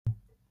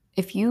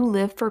If you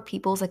live for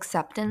people's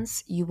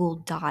acceptance, you will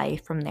die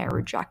from their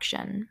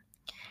rejection.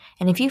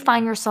 And if you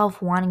find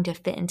yourself wanting to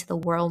fit into the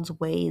world's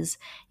ways,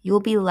 you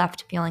will be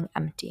left feeling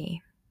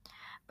empty.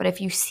 But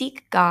if you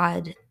seek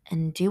God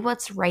and do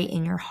what's right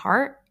in your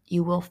heart,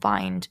 you will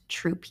find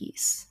true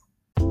peace.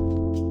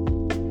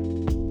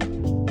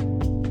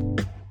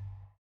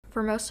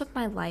 For most of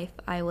my life,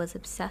 I was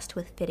obsessed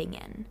with fitting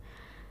in.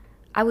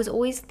 I was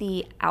always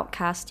the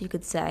outcast, you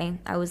could say.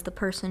 I was the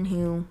person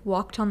who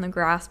walked on the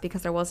grass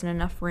because there wasn't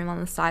enough room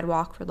on the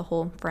sidewalk for the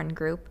whole friend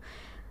group.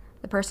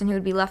 The person who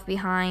would be left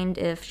behind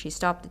if she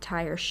stopped to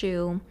tie her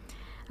shoe.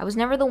 I was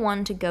never the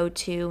one to go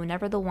to,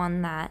 never the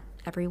one that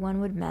everyone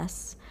would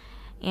miss.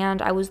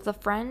 And I was the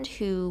friend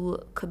who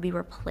could be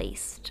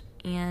replaced,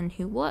 and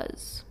who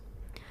was.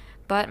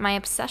 But my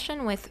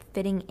obsession with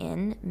fitting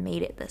in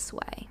made it this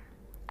way.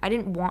 I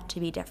didn't want to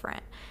be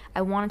different.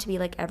 I wanted to be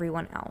like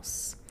everyone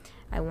else.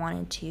 I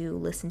wanted to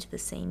listen to the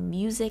same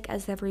music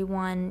as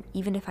everyone,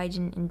 even if I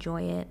didn't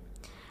enjoy it.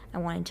 I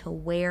wanted to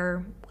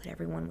wear what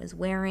everyone was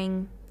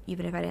wearing,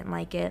 even if I didn't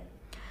like it.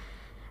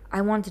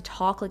 I wanted to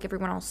talk like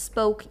everyone else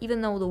spoke,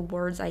 even though the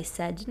words I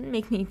said didn't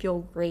make me feel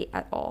great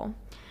at all.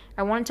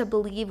 I wanted to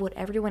believe what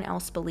everyone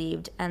else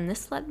believed, and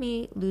this led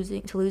me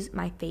to lose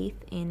my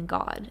faith in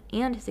God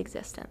and his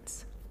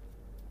existence.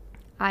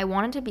 I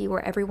wanted to be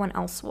where everyone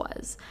else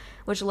was,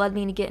 which led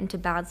me to get into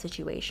bad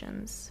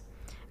situations.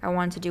 I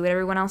wanted to do what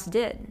everyone else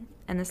did,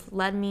 and this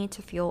led me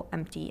to feel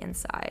empty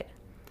inside.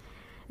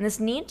 And this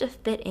need to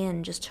fit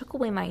in just took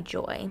away my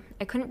joy.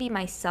 I couldn't be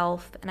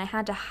myself, and I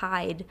had to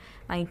hide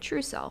my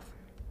true self.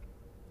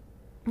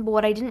 But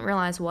what I didn't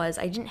realize was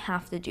I didn't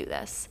have to do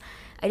this.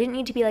 I didn't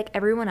need to be like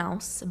everyone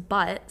else,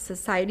 but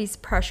society's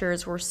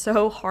pressures were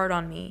so hard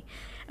on me.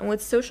 And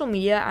with social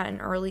media at an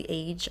early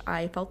age,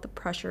 I felt the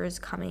pressures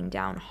coming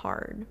down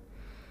hard.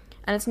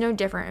 And it's no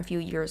different a few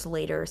years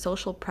later.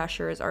 Social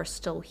pressures are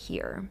still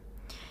here.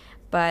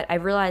 But I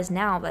realize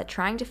now that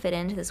trying to fit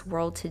into this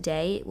world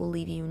today will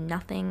leave you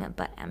nothing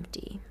but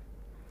empty.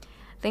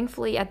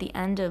 Thankfully, at the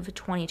end of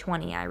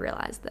 2020, I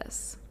realized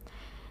this.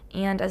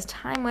 And as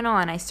time went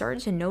on, I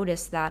started to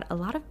notice that a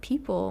lot of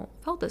people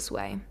felt this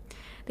way.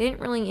 They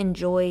didn't really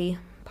enjoy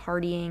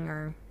partying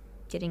or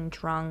getting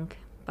drunk,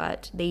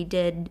 but they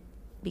did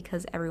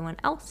because everyone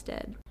else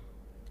did.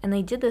 And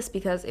they did this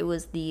because it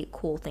was the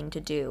cool thing to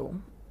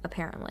do,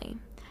 apparently.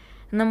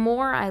 And the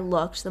more I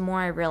looked, the more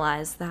I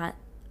realized that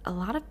a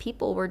lot of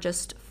people were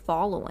just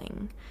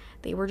following.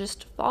 They were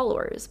just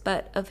followers,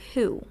 but of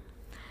who?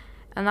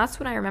 And that's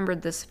when I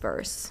remembered this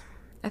verse.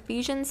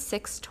 Ephesians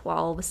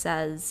 6:12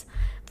 says,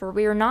 "For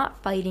we are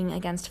not fighting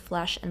against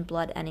flesh and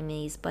blood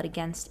enemies, but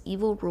against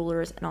evil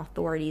rulers and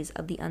authorities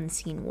of the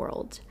unseen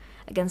world,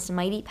 against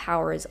mighty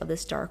powers of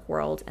this dark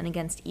world, and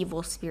against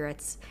evil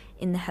spirits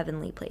in the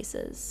heavenly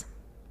places."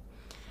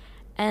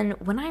 And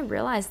when I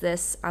realized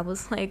this, I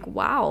was like,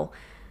 wow.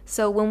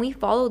 So when we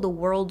follow the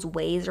world's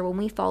ways, or when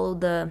we follow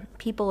the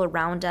people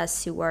around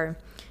us who are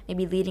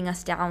maybe leading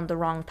us down the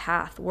wrong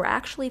path, we're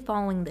actually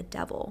following the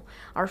devil.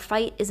 Our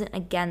fight isn't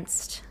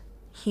against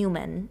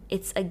human,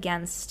 it's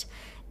against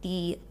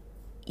the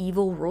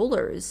evil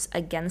rulers,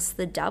 against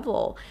the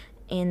devil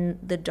in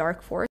the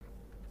dark force.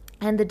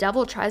 And the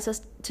devil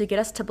tries to get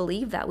us to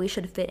believe that we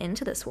should fit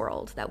into this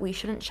world, that we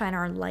shouldn't shine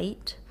our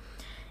light,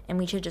 and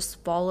we should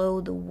just follow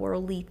the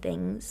worldly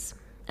things.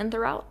 And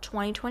throughout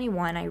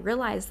 2021, I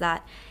realized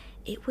that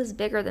it was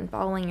bigger than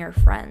following your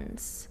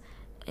friends.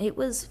 It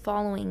was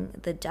following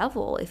the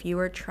devil if you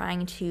were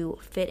trying to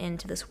fit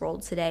into this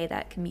world today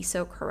that can be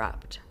so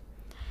corrupt.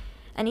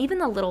 And even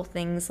the little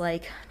things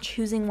like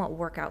choosing what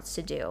workouts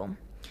to do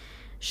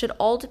should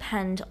all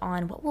depend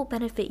on what will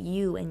benefit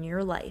you in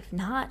your life,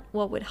 not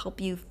what would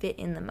help you fit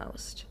in the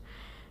most.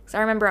 So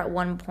I remember at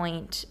one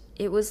point,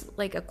 it was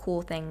like a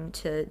cool thing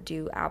to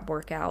do ab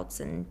workouts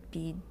and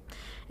be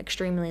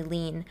extremely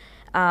lean.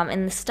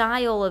 And the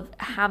style of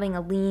having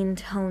a lean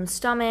toned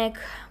stomach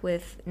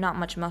with not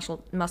much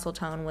muscle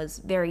tone was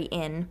very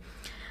in.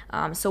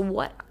 So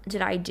what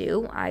did I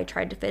do? I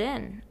tried to fit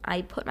in.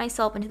 I put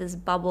myself into this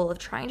bubble of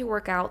trying to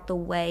work out the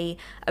way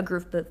a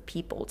group of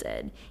people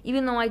did,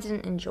 even though I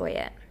didn't enjoy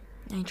it.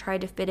 I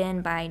tried to fit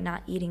in by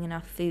not eating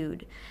enough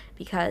food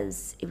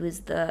because it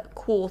was the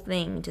cool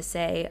thing to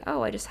say,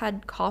 oh, I just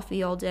had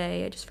coffee all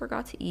day, I just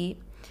forgot to eat.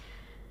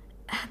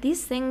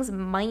 These things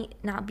might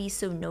not be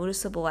so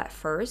noticeable at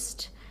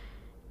first,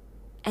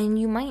 and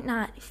you might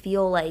not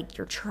feel like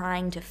you're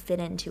trying to fit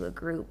into a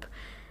group.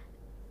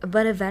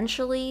 But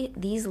eventually,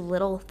 these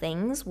little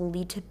things will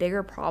lead to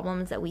bigger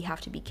problems that we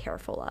have to be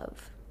careful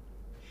of.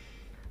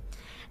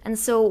 And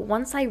so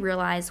once I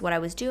realized what I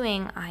was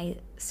doing, I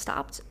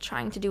stopped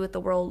trying to do what the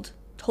world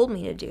told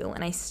me to do,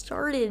 and I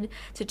started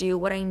to do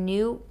what I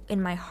knew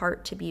in my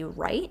heart to be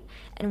right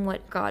and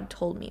what God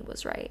told me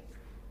was right.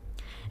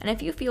 And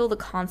if you feel the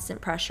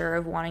constant pressure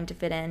of wanting to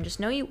fit in,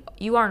 just know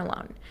you aren't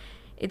alone.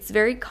 It's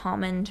very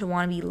common to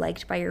want to be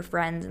liked by your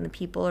friends and the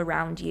people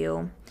around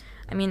you.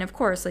 I mean, of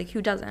course, like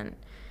who doesn't?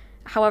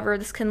 However,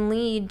 this can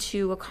lead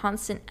to a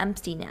constant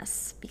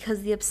emptiness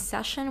because the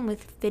obsession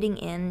with fitting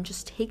in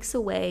just takes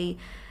away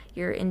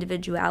your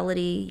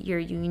individuality, your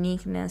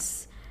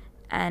uniqueness,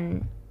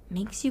 and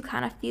makes you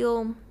kind of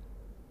feel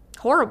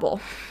horrible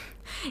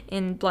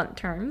in blunt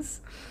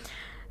terms.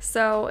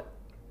 So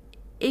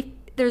if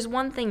there's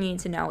one thing you need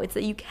to know, it's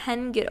that you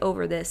can get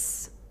over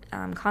this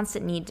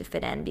constant need to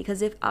fit in,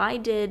 because if I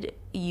did,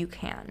 you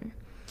can.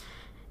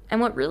 And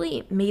what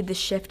really made the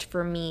shift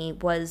for me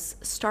was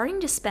starting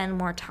to spend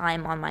more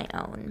time on my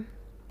own.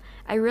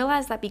 I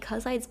realized that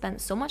because I had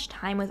spent so much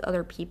time with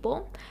other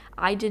people,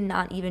 I did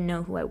not even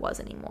know who I was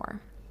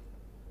anymore.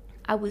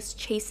 I was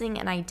chasing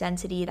an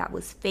identity that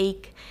was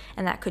fake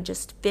and that could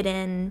just fit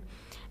in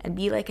and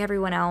be like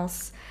everyone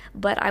else,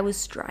 but I was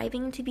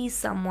striving to be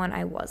someone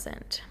I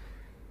wasn't.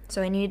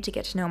 So I needed to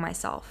get to know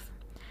myself.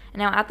 And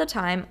now at the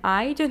time,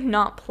 I did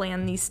not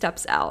plan these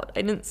steps out.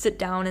 I didn't sit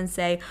down and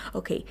say,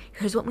 okay,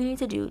 here's what we need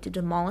to do to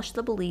demolish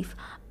the belief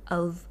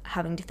of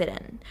having to fit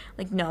in.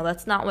 Like, no,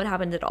 that's not what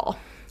happened at all.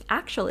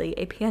 Actually,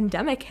 a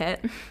pandemic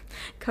hit,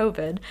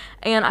 COVID,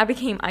 and I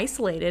became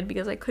isolated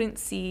because I couldn't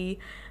see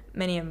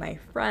many of my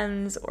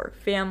friends or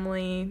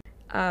family.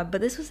 But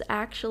this was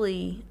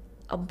actually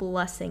a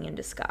blessing in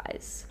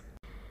disguise,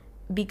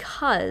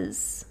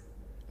 because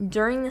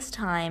during this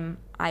time,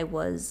 I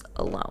was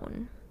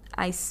alone.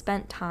 I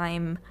spent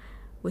time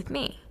with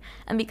me.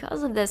 And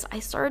because of this, I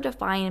started to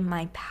find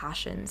my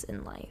passions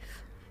in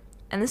life.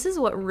 And this is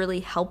what really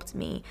helped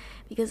me,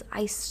 because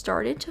I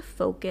started to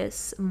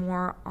focus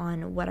more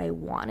on what I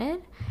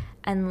wanted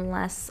and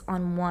less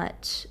on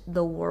what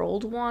the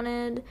world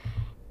wanted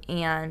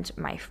and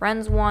my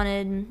friends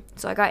wanted.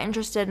 So I got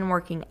interested in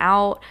working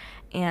out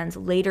and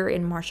later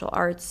in martial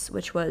arts,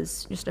 which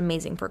was just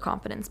amazing for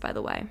confidence, by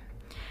the way.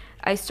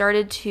 I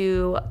started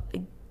to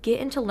get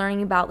into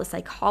learning about the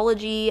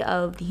psychology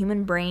of the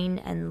human brain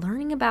and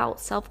learning about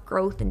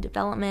self-growth and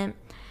development.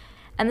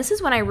 And this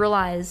is when I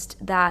realized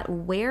that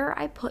where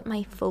I put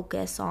my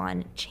focus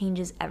on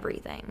changes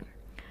everything.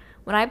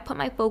 When I put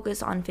my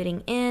focus on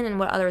fitting in and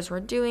what others were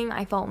doing,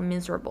 I felt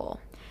miserable.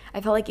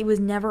 I felt like it was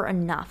never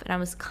enough, and I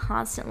was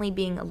constantly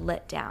being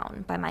let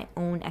down by my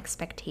own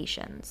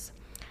expectations.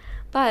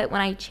 But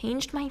when I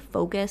changed my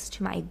focus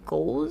to my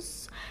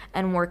goals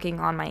and working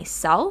on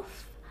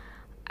myself,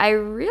 I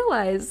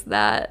realized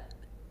that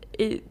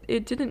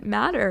it didn't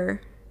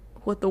matter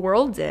what the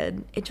world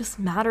did. It just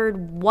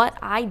mattered what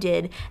I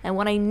did and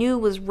what I knew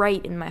was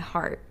right in my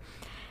heart.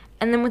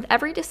 And then with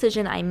every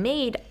decision I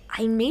made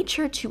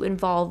sure to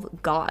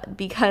involve God,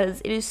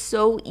 because it is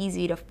so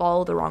easy to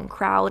follow the wrong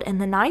crowd and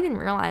then not even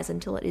realize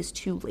until it is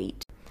too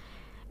late.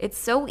 It's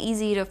so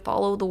easy to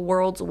follow the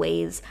world's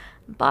ways,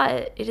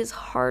 but it is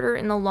harder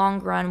in the long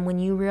run when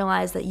you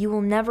realize that you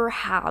will never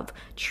have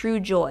true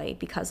joy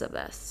because of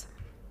this.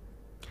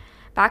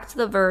 Back to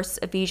the verse,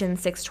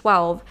 Ephesians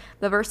 6:12,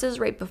 the verses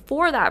right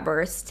before that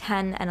verse,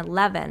 10 and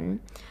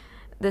 11,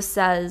 this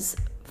says,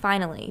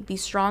 finally, be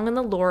strong in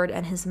the Lord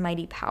and his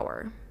mighty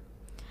power.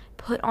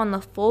 Put on the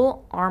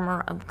full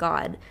armor of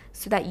God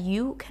so that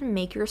you can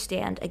make your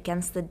stand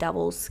against the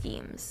devil's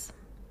schemes.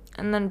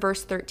 And then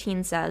verse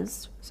 13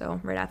 says, so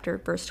right after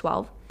verse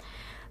 12,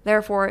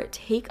 therefore,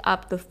 take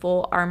up the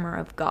full armor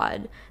of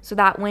God, so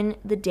that when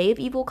the day of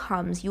evil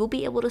comes, you will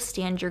be able to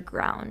stand your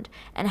ground,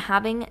 and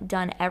having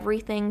done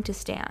everything to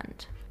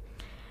stand.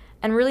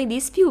 And really,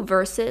 these few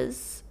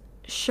verses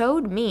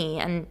showed me,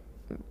 and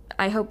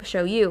I hope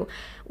show you,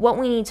 what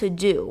we need to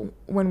do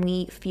when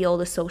we feel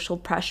the social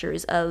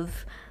pressures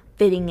of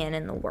fitting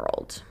in the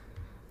world.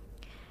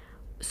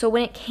 So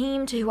when it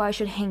came to who I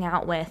should hang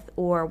out with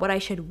or what I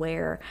should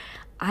wear,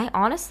 I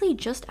honestly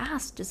just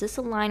asked, does this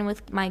align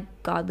with my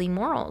godly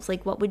morals?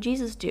 Like, what would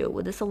Jesus do?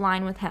 Would this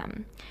align with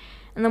him?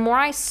 And the more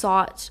I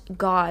sought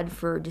God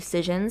for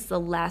decisions, the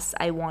less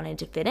I wanted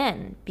to fit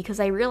in, because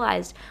I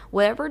realized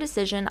whatever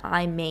decision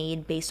I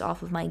made based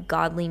off of my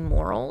godly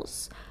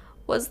morals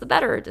was the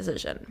better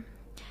decision.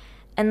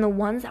 And the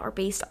ones that were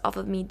based off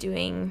of me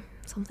doing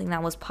something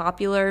that was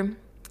popular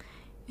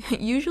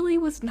usually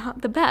was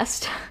not the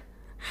best,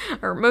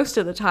 or most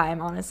of the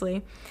time, honestly.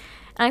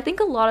 And I think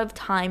a lot of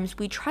times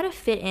we try to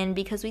fit in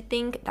because we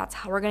think that's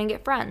how we're going to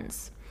get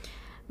friends.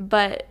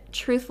 But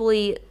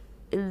truthfully,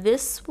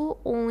 this will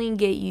only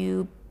get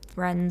you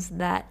friends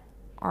that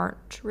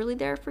aren't really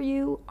there for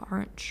you,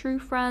 aren't true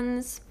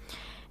friends.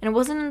 And it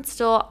wasn't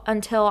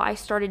until I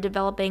started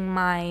developing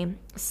my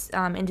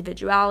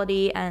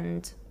individuality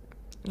and,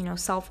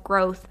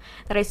 self-growth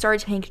that I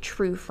started to make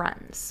true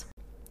friends.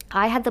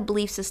 I had the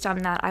belief system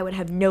that I would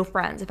have no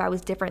friends if I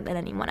was different than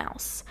anyone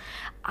else.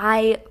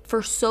 I,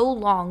 for so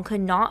long, could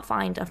not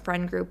find a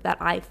friend group that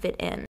I fit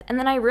in. And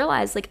then I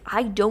realized,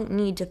 I don't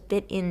need to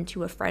fit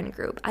into a friend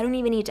group. I don't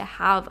even need to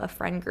have a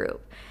friend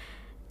group.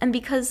 And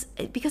because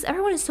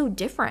everyone is so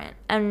different,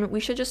 and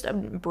we should just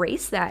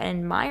embrace that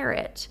and admire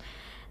it.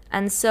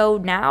 And so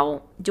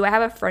now, do I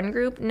have a friend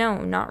group?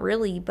 No, not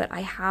really, but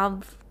I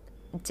have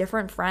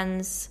different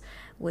friends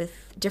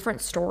with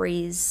different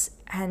stories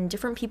and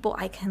different people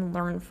I can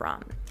learn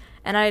from.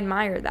 And I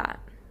admire that.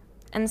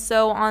 And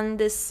so on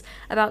this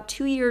about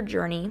 2-year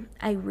journey,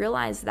 I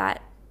realized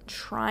that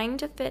trying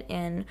to fit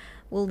in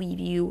will leave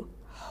you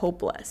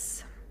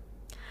hopeless.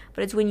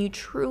 but it's when you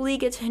truly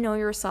get to know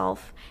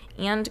yourself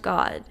and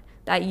God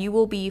that you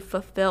will be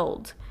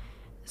fulfilled.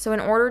 So in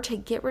order to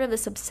get rid of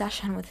this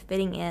obsession with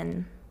fitting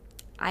in,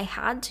 I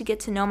had to get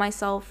to know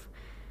myself,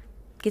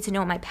 get to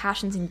know what my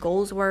passions and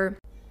goals were.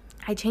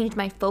 I changed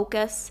my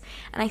focus,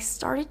 and I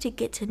started to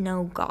get to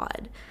know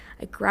God.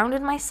 I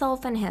grounded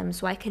myself in Him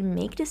so I could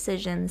make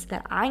decisions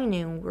that I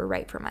knew were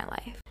right for my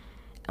life.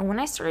 And when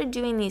I started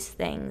doing these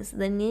things,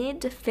 the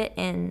need to fit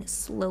in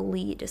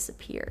slowly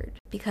disappeared.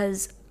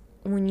 Because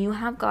when you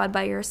have God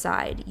by your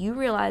side, you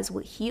realize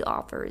what He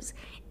offers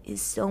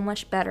is so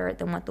much better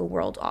than what the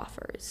world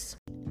offers.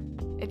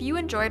 If you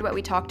enjoyed what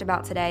we talked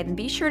about today, then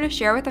be sure to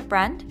share with a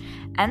friend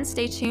and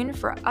stay tuned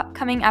for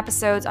upcoming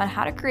episodes on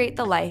how to create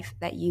the life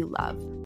that you love.